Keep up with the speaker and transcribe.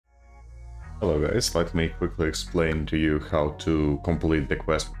Hello guys, let me quickly explain to you how to complete the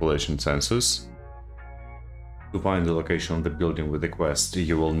quest population census. To find the location of the building with the quest,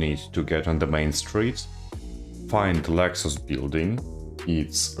 you will need to get on the main street, find Lexus building,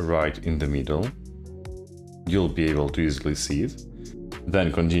 it's right in the middle, you'll be able to easily see it,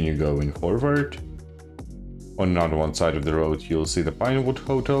 then continue going forward. On one side of the road you'll see the Pinewood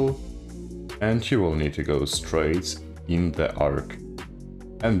Hotel, and you will need to go straight in the arc.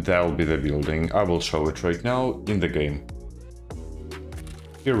 And that'll be the building. I will show it right now in the game.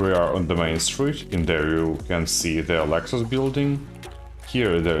 Here we are on the main street. In there you can see the Lexus building.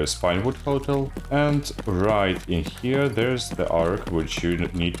 Here there is Pinewood Hotel, and right in here there's the arc which you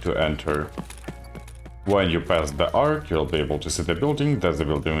need to enter. When you pass the arc, you'll be able to see the building. That's the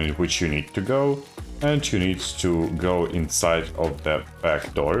building in which you need to go, and you need to go inside of the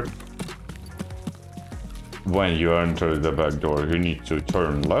back door. When you enter the back door, you need to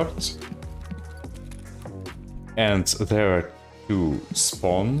turn left, and there are two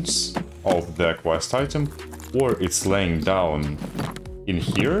spawns of the quest item, or it's laying down in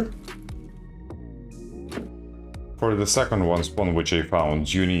here. For the second one spawn which I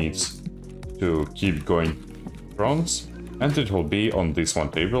found, you need to keep going front, and it will be on this one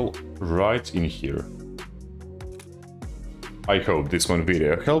table right in here. I hope this one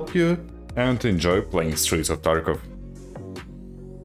video helped you, and enjoy playing Streets of Tarkov.